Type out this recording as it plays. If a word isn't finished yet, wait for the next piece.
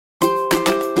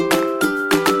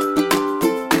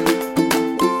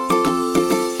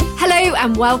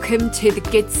and welcome to the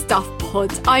Good Stuff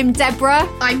Pod. I'm Deborah.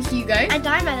 I'm Hugo. And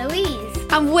I'm Eloise.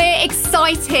 And we're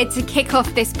excited to kick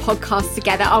off this podcast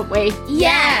together, aren't we?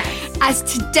 Yes. As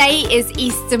today is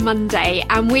Easter Monday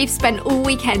and we've spent all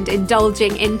weekend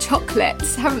indulging in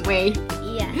chocolates, haven't we?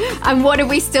 Yes. And what are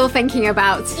we still thinking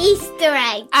about? Easter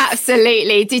eggs.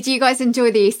 Absolutely. Did you guys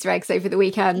enjoy the Easter eggs over the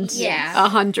weekend? Yeah.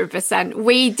 100%.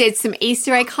 We did some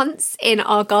Easter egg hunts in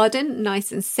our garden,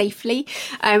 nice and safely.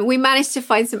 We managed to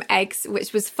find some eggs,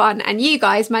 which was fun. And you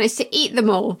guys managed to eat them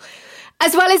all.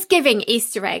 As well as giving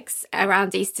Easter eggs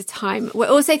around Easter time, we're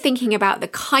also thinking about the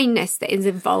kindness that is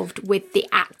involved with the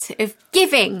act of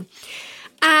giving.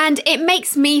 And it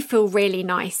makes me feel really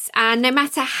nice. And no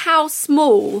matter how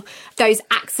small those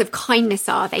acts of kindness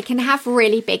are, they can have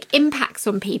really big impacts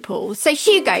on people. So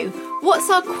Hugo,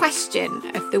 what's our question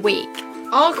of the week?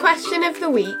 Our question of the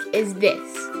week is this.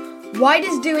 Why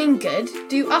does doing good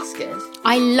do us good?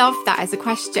 I love that as a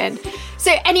question.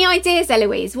 So any ideas,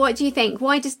 Eloise? What do you think?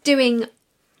 Why does doing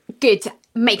good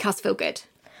make us feel good?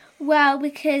 Well,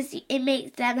 because it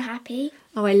makes them happy.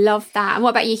 Oh, I love that. And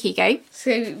what about you, Hugo?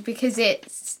 So, because it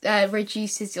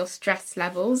reduces your stress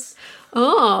levels.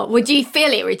 Oh, well, do you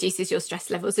feel it reduces your stress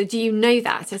levels, or do you know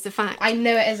that as a fact? I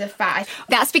know it as a fact.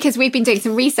 That's because we've been doing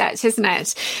some research, isn't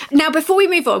it? Now, before we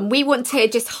move on, we want to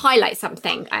just highlight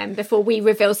something before we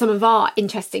reveal some of our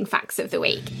interesting facts of the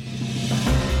week.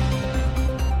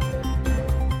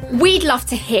 We'd love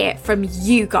to hear from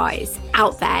you guys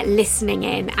out there listening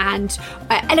in. And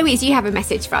Eloise, you have a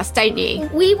message for us, don't you?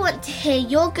 We want to hear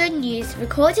your good news.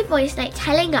 Record a voice note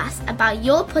telling us about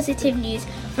your positive news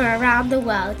from around the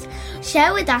world.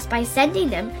 Share with us by sending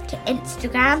them to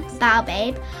Instagram,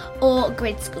 Bowbabe, or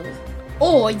Grid School.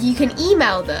 Or you can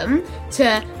email them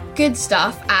to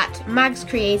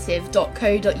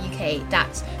goodstuff@magscreative.co.uk.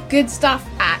 That's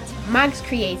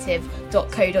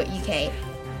goodstuff@magscreative.co.uk.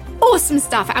 Awesome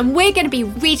stuff. And we're going to be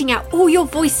reading out all your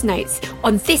voice notes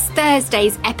on this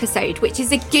Thursday's episode, which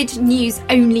is a good news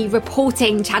only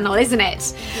reporting channel, isn't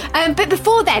it? But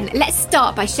before then, let's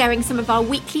start by sharing some of our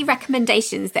weekly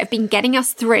recommendations that have been getting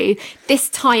us through this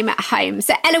time at home.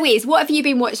 So Eloise, what have you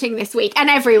been watching this week? And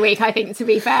every week, I think, to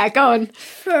be fair. Go on.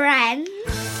 Friends.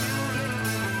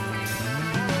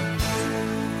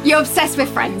 You're obsessed with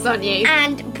Friends, aren't you?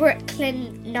 And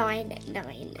Brooklyn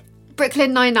Nine-Nine.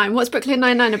 Brooklyn Nine-Nine. What's Brooklyn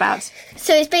Nine-Nine about?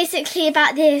 So it's basically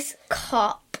about this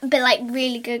cop, but like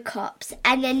really good cops,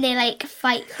 and then they like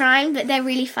fight crime, but they're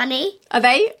really funny. Are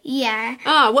they? Yeah.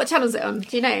 Oh, what channel's it on?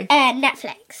 Do you know?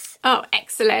 Netflix. Oh,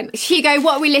 excellent. Hugo,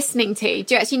 what are we listening to?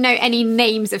 Do you actually know any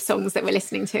names of songs that we're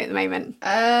listening to at the moment?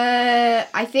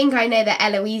 I think I know that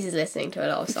Eloise is listening to a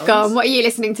lot of songs. Go on, what are you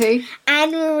listening to?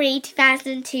 Anne-Marie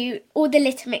 2002, all the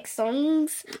Little Mix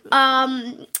songs.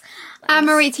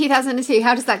 Anne-Marie 2002,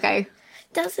 how does that go?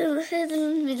 Doesn't my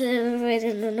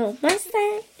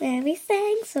sang, and we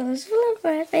sang songs full of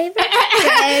our favourite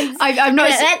friends. I'm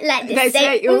not sure. Let's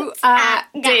say,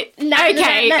 okay,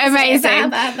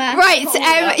 amazing. Right,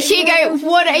 Hugo,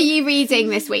 what are you reading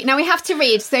this week? Now, we have to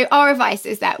read, so our advice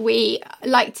is that we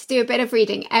like to do a bit of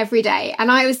reading every day, and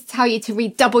I always tell you to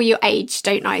read double your age,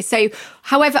 don't I? So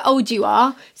however old you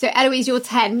are, so Eloise, you're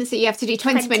 10, so you have to do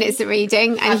 20 minutes of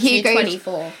reading, and Hugo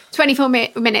 24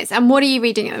 minutes. And what are you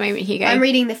reading at the moment, Hugo? I'm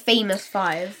reading The Famous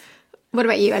Five. What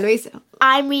about you, Eloise?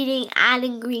 I'm reading Anne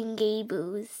and Green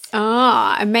Gables.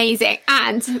 Ah, amazing.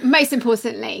 And most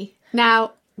importantly,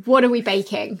 now, what are we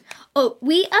baking? Oh,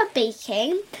 we are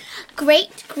baking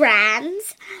Great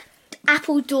Grand's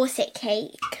apple Dorset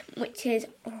cake, which is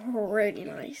really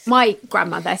nice. My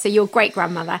grandmother, so your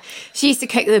great-grandmother, she used to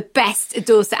cook the best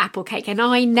Dorset apple cake, and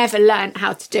I never learned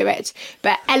how to do it.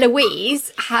 But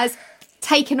Eloise has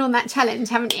taken on that challenge,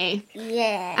 haven't you?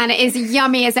 Yeah. And it is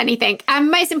yummy as anything. And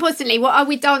most importantly, what are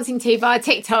we dancing to via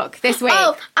TikTok this week?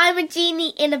 Oh, I'm a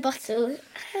genie in a bottle.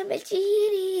 I'm a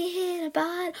genie in a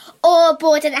bottle. Or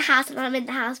bored in a house and I'm in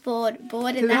the house bored.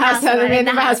 Bored in the house and I'm in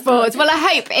the house bored. Well,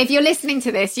 I hope if you're listening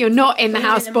to this, you're not in the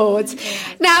house bored.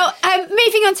 Now,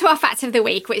 moving on to our fact of the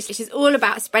week, which is all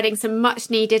about spreading some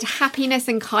much needed happiness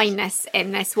and kindness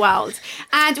in this world.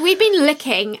 And we've been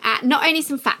looking at not only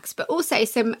some facts, but also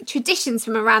some traditions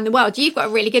from around the world. You've got a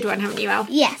really good one, haven't you, El?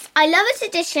 Yes, I love a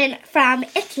tradition from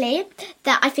Italy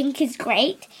that I think is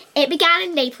great. It began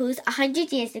in Naples 100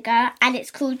 years ago and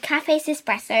it's called Cafe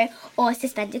Espresso or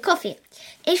Suspended Coffee.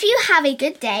 If you have a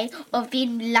good day of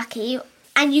being lucky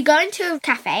and you go into a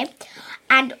cafe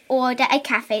and order a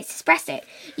cafe espresso,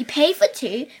 you pay for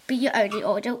two, but you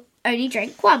only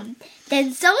drink one.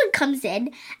 Then someone comes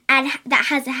in and that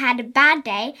has had a bad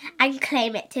day and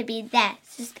claim it to be their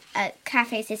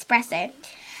cafe espresso.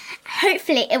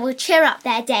 hopefully it will cheer up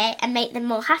their day and make them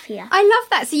more happier. I love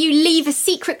that. So you leave a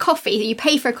secret coffee, you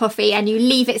pay for a coffee and you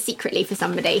leave it secretly for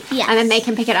somebody. Yes. And then they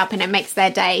can pick it up and it makes their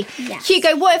day. Yes.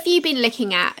 Hugo, what have you been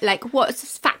looking at? Like, what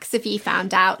facts have you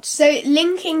found out? So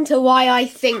linking to why I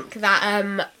think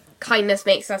that kindness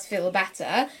makes us feel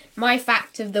better, my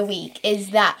fact of the week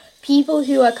is that people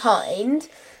who are kind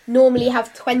normally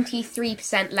have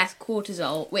 23% less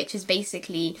cortisol, which is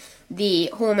basically the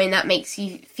hormone that makes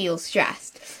you feel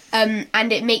stressed. And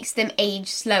it makes them age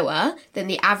slower than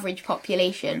the average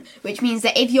population, which means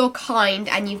that if you're kind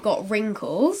and you've got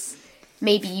wrinkles,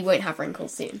 maybe you won't have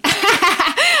wrinkles soon.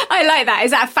 I like that.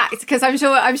 Is that a fact? Because I'm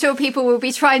sure people will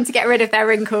be trying to get rid of their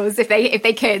wrinkles if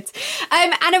they could.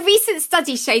 And a recent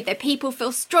study showed that people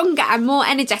feel stronger and more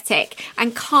energetic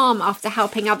and calm after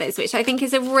helping others, which I think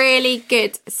is a really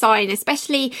good sign,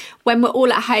 especially when we're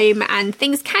all at home and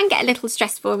things can get a little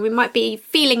stressful and we might be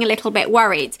feeling a little bit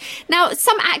worried. Now,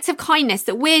 some acts of kindness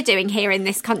that we're doing here in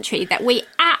this country that we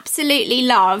absolutely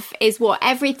love is what?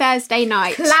 Every Thursday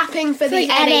night. Clapping for the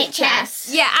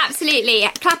NHS. Yeah, absolutely.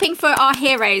 Clapping for our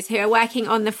heroes who are working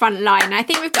on the front line. I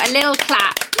think we've got a little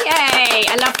clap. Yay,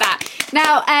 I love that.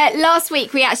 Now, last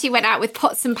week we actually went out with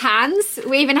pots and pans.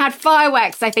 We even had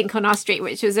fireworks, I think, on our street,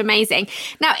 which was amazing.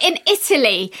 Now, in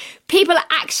Italy, people are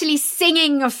actually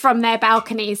singing from their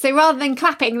balconies. So rather than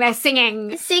clapping, they're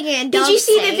singing. Singing and Did dancing. you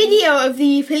see the video of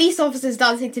the police officers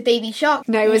dancing to Baby Shark?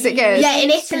 No, was it good? Yeah, in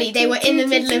Italy, they were in the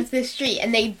middle of the street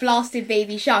and they blasted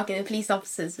Baby Shark and the police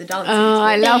officers were dancing Oh, to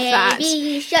I it. love that.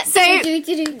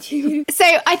 So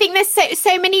I think there's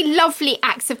so many lovely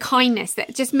acts of kindness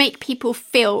that just make people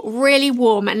feel really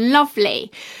warm and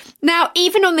lovely. Now,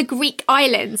 even on the Greek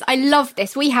islands, I love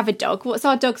this. We have a dog. What's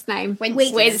our dog's name?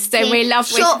 Winston. We love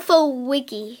Winston. Short for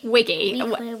Wiggy.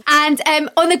 And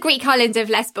on the Greek island of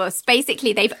Lesbos,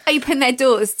 basically they've opened their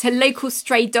doors to local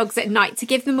stray dogs at night to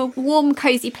give them a warm,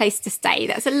 cosy place to stay.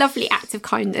 That's a lovely act of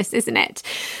kindness, isn't it?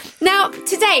 Now,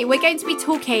 today we're going to be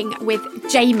talking with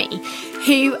Jamie,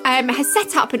 who has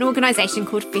set up an organisation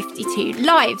called 52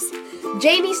 Lives.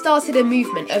 Jamie started a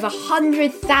movement of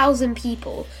 100,000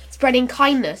 people spreading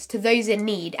kindness to those in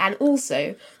need and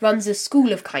also runs a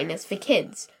school of kindness for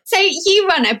kids. So you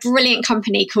run a brilliant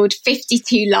company called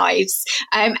 52 Lives,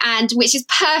 and which is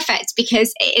perfect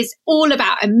because it is all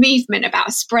about a movement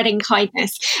about spreading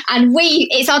kindness. And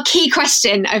it's our key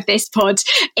question of this pod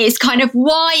is kind of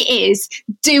why is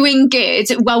doing good?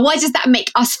 Well, why does that make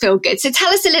us feel good? So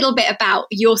tell us a little bit about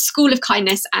your School of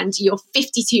Kindness and your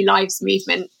 52 Lives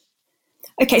movement.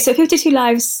 Okay, so 52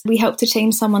 Lives, we help to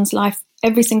change someone's life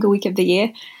every single week of the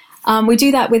year. We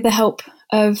do that with the help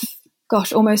of,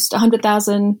 almost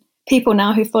 100,000 people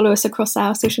now who follow us across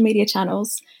our social media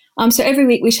channels. So every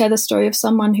week we share the story of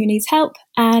someone who needs help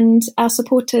and our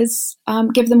supporters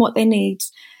give them what they need.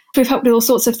 We've helped with all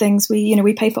sorts of things.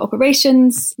 We pay for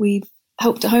operations. We've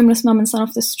helped a homeless mum and son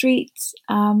off the street.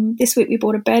 This week we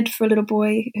bought a bed for a little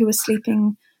boy who was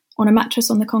sleeping on a mattress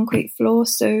on the concrete floor.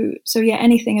 So yeah,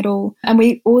 anything at all. And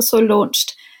we also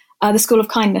launched the School of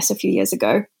Kindness a few years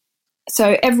ago.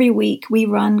 So every week we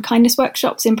run kindness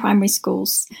workshops in primary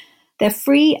schools. They're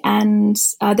free and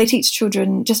they teach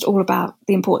children just all about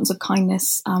the importance of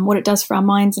kindness, what it does for our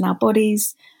minds and our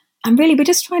bodies. And really, we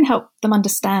just try and help them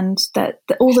understand that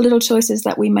all the little choices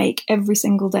that we make every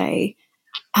single day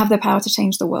have the power to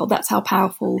change the world. That's how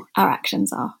powerful our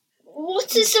actions are.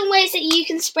 What are some ways that you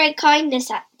can spread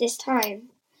kindness at this time?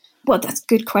 Well, that's a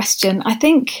good question. I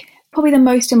think probably the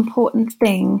most important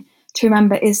thing to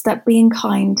remember is that being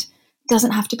kind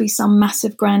doesn't have to be some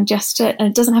massive grand gesture and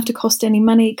it doesn't have to cost any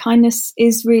money. Kindness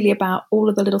is really about all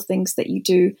of the little things that you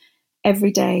do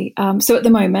every day. So at the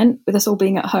moment, with us all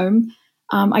being at home,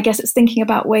 I guess it's thinking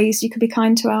about ways you could be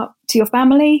kind to your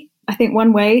family. I think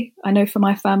one way, I know for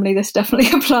my family this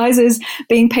definitely applies, is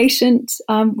being patient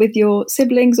with your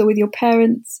siblings or with your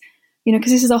parents,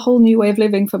 because this is a whole new way of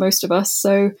living for most of us.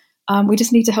 So we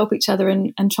just need to help each other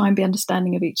and try and be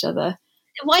understanding of each other.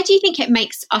 Why do you think it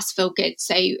makes us feel good?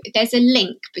 So there's a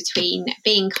link between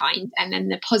being kind and then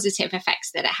the positive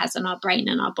effects that it has on our brain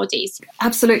and our bodies.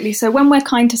 Absolutely. So when we're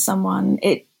kind to someone,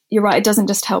 you're right, it doesn't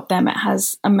just help them, it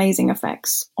has amazing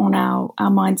effects on our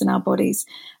minds and our bodies.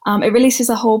 It releases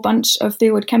a whole bunch of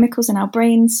feel-good chemicals in our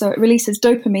brains. So it releases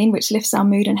dopamine, which lifts our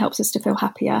mood and helps us to feel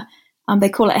happier. They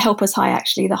call it a helper's high,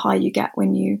 actually, the high you get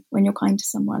when you're kind to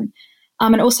someone.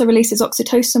 And it also releases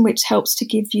oxytocin, which helps to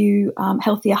give you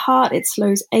healthier heart. It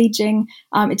slows aging.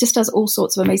 It just does all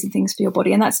sorts of amazing things for your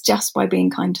body. And that's just by being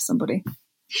kind to somebody.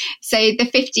 So the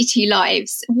 52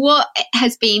 Lives, what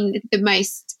has been the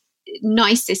most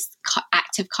nicest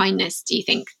act of kindness, do you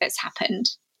think, that's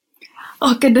happened?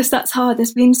 Oh, goodness, that's hard.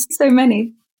 There's been so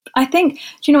many. I think, do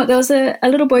you know what, there was a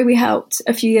little boy we helped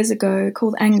a few years ago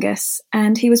called Angus,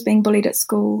 and he was being bullied at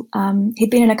school.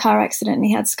 He'd been in a car accident and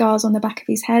he had scars on the back of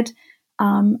his head,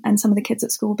 and some of the kids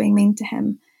at school were being mean to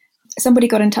him. Somebody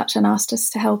got in touch and asked us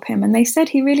to help him, and they said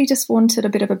he really just wanted a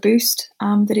bit of a boost,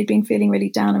 that he'd been feeling really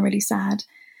down and really sad.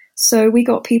 So we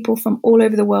got people from all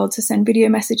over the world to send video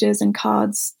messages and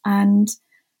cards, and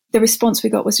the response we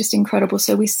got was just incredible.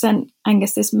 So we sent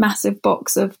Angus this massive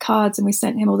box of cards and we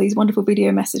sent him all these wonderful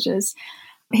video messages.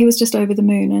 He was just over the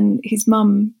moon, and his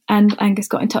mum and Angus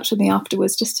got in touch with me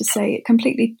afterwards just to say it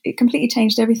completely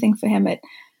changed everything for him.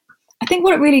 I think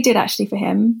what it really did actually for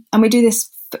him, and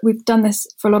we've done this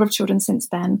for a lot of children since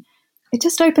then, it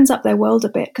just opens up their world a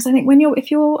bit. Because I think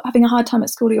if you're having a hard time at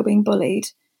school or you're being bullied,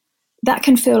 that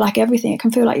can feel like everything. It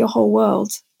can feel like your whole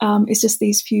world is just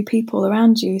these few people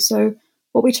around you. So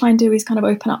what we try and do is kind of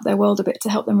open up their world a bit to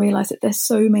help them realise that there's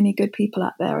so many good people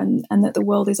out there, and that the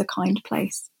world is a kind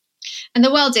place. And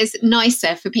the world is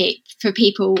nicer for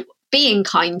people being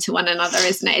kind to one another,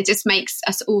 isn't it? It just makes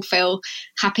us all feel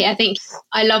happy. I think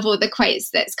I love all the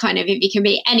quotes that's kind of, if you can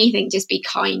be anything, just be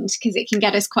kind, because it can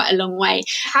get us quite a long way.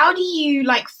 How do you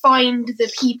find the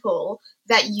people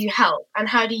that you help, and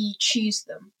how do you choose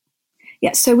them?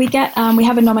 Yeah, so we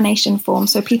have a nomination form.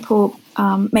 So people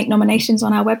make nominations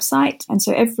on our website. And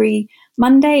so every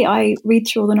Monday I read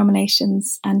through all the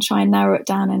nominations and try and narrow it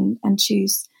down and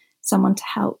choose someone to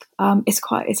help. It's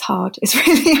hard. It's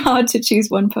really hard to choose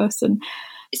one person.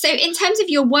 So in terms of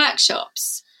your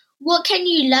workshops, what can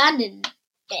you learn in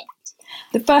it?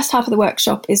 The first half of the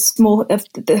workshop is more of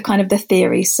the kind of the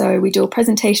theory. So we do a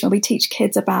presentation where we teach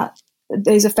kids about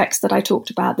those effects that I talked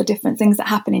about, the different things that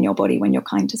happen in your body when you're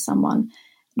kind to someone.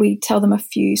 We tell them a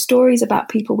few stories about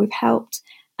people we've helped.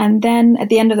 And then at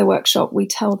the end of the workshop, we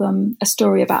tell them a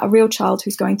story about a real child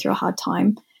who's going through a hard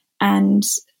time. And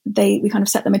we kind of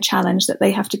set them a challenge that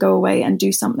they have to go away and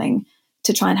do something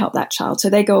to try and help that child. So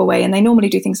they go away and they normally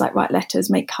do things like write letters,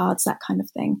 make cards, that kind of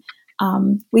thing.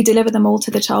 We deliver them all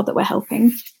to the child that we're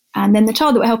helping. And then the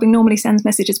child that we're helping normally sends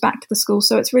messages back to the school.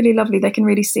 So it's really lovely. They can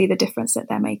really see the difference that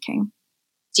they're making.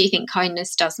 Do you think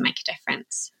kindness does make a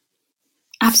difference?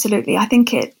 Absolutely. I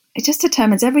think it just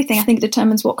determines everything. I think it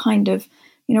determines what kind of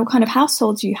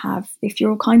households you have. If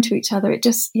you're all kind to each other, it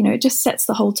just sets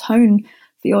the whole tone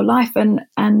for your life. And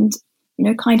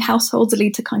kind households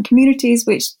lead to kind communities,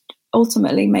 which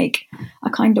ultimately make a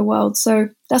kinder world. So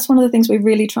that's one of the things we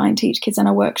really try and teach kids in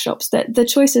our workshops, that the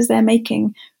choices they're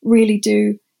making really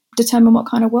do determine what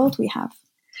kind of world we have.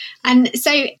 And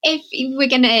so if we're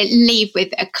going to leave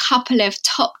with a couple of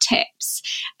top tips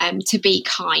to be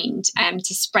kind,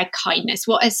 to spread kindness,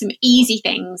 what are some easy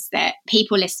things that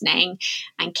people listening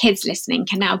and kids listening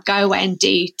can now go away and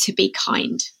do to be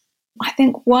kind? I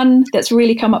think one that's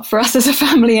really come up for us as a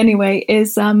family anyway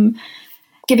is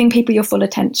giving people your full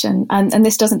attention. And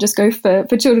this doesn't just go for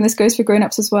children, this goes for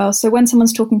grown-ups as well. So when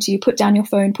someone's talking to you, put down your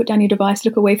phone, put down your device,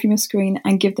 look away from your screen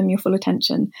and give them your full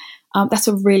attention. That's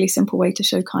a really simple way to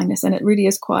show kindness, and it really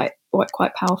is quite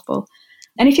powerful.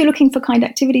 And if you're looking for kind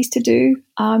activities to do,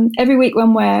 every week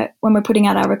when we're putting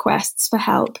out our requests for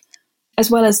help,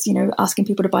 as well as asking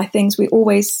people to buy things, we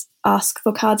always ask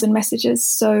for cards and messages.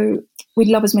 So we'd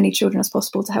love as many children as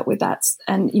possible to help with that.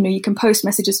 And you can post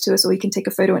messages to us, or you can take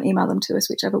a photo and email them to us,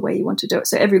 whichever way you want to do it.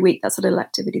 So every week that's a little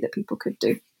activity that people could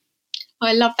do. Oh,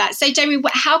 I love that. So Jamie,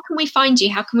 how can we find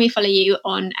you? How can we follow you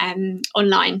on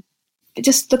online?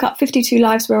 Just look up 52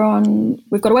 Lives.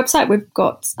 We've got a website. We've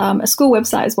got a school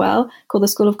website as well called the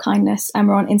School of Kindness, and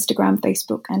we're on Instagram,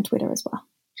 Facebook and Twitter as well.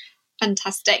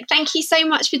 Fantastic. Thank you so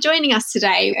much for joining us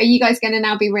today. Are you guys going to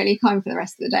now be really kind for the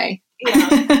rest of the day?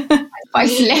 Yeah. by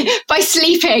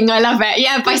sleeping. I love it.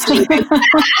 Yeah, by sleeping.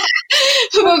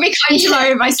 We'll be kind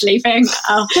tomorrow by sleeping.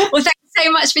 Oh. Well, thanks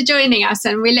so much for joining us,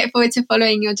 and we look forward to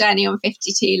following your journey on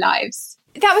 52 Lives.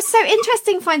 That was so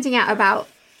interesting finding out about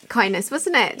kindness,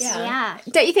 wasn't it? Yeah.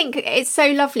 Don't you think it's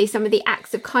so lovely, some of the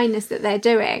acts of kindness that they're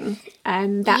doing,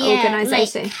 that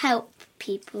organisation? Help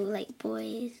people, like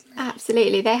boys.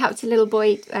 Absolutely. They helped a little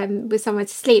boy with somewhere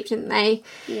to sleep, didn't they?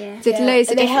 Yeah. Did loads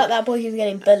of they helped that boy who was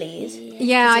getting bullied.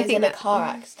 Yeah, I think in a car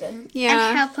accident. Yeah.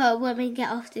 And help a woman get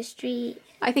off the street.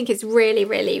 I think it's really,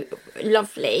 really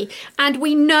lovely. And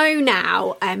we know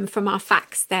now from our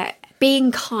facts that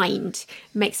being kind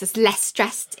makes us less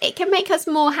stressed. It can make us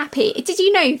more happy. Did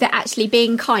you know that actually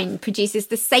being kind produces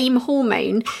the same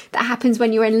hormone that happens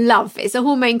when you're in love? It's a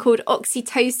hormone called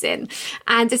oxytocin,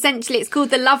 and essentially it's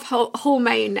called the love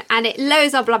hormone, and it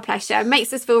lowers our blood pressure and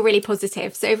makes us feel really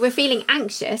positive. So if we're feeling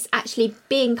anxious, actually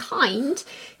being kind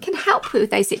can help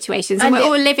with those situations. And we're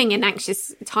all living in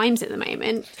anxious times at the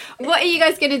moment. What are you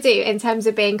guys going to do in terms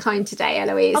of being kind today,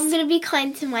 Eloise? I'm going to be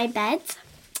kind to my bed.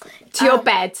 To your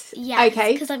bed? Yeah.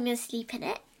 Okay. Because I'm going to sleep in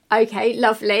it. Okay,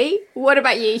 lovely. What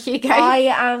about you, Hugo?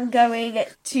 I am going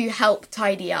to help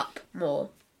tidy up more.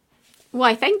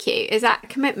 Why, thank you. Is that a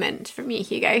commitment from you,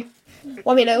 Hugo?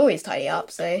 Well, I mean, I always tidy up,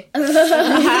 so...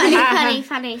 Funny.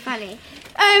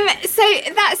 So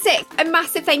that's it. A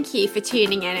massive thank you for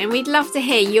tuning in, and we'd love to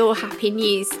hear your happy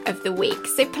news of the week.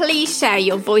 So please share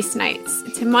your voice notes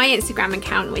to my Instagram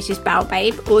account, which is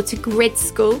BowBabe, or to Grid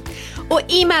School, or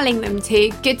emailing them to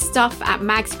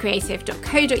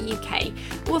goodstuff@magscreative.co.uk.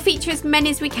 We'll feature as many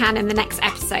as we can in the next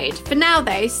episode. For now,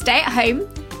 though, stay at home,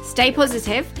 stay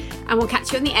positive, and we'll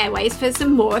catch you on the airwaves for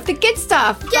some more of the good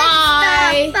stuff.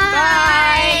 Bye.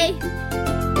 Bye.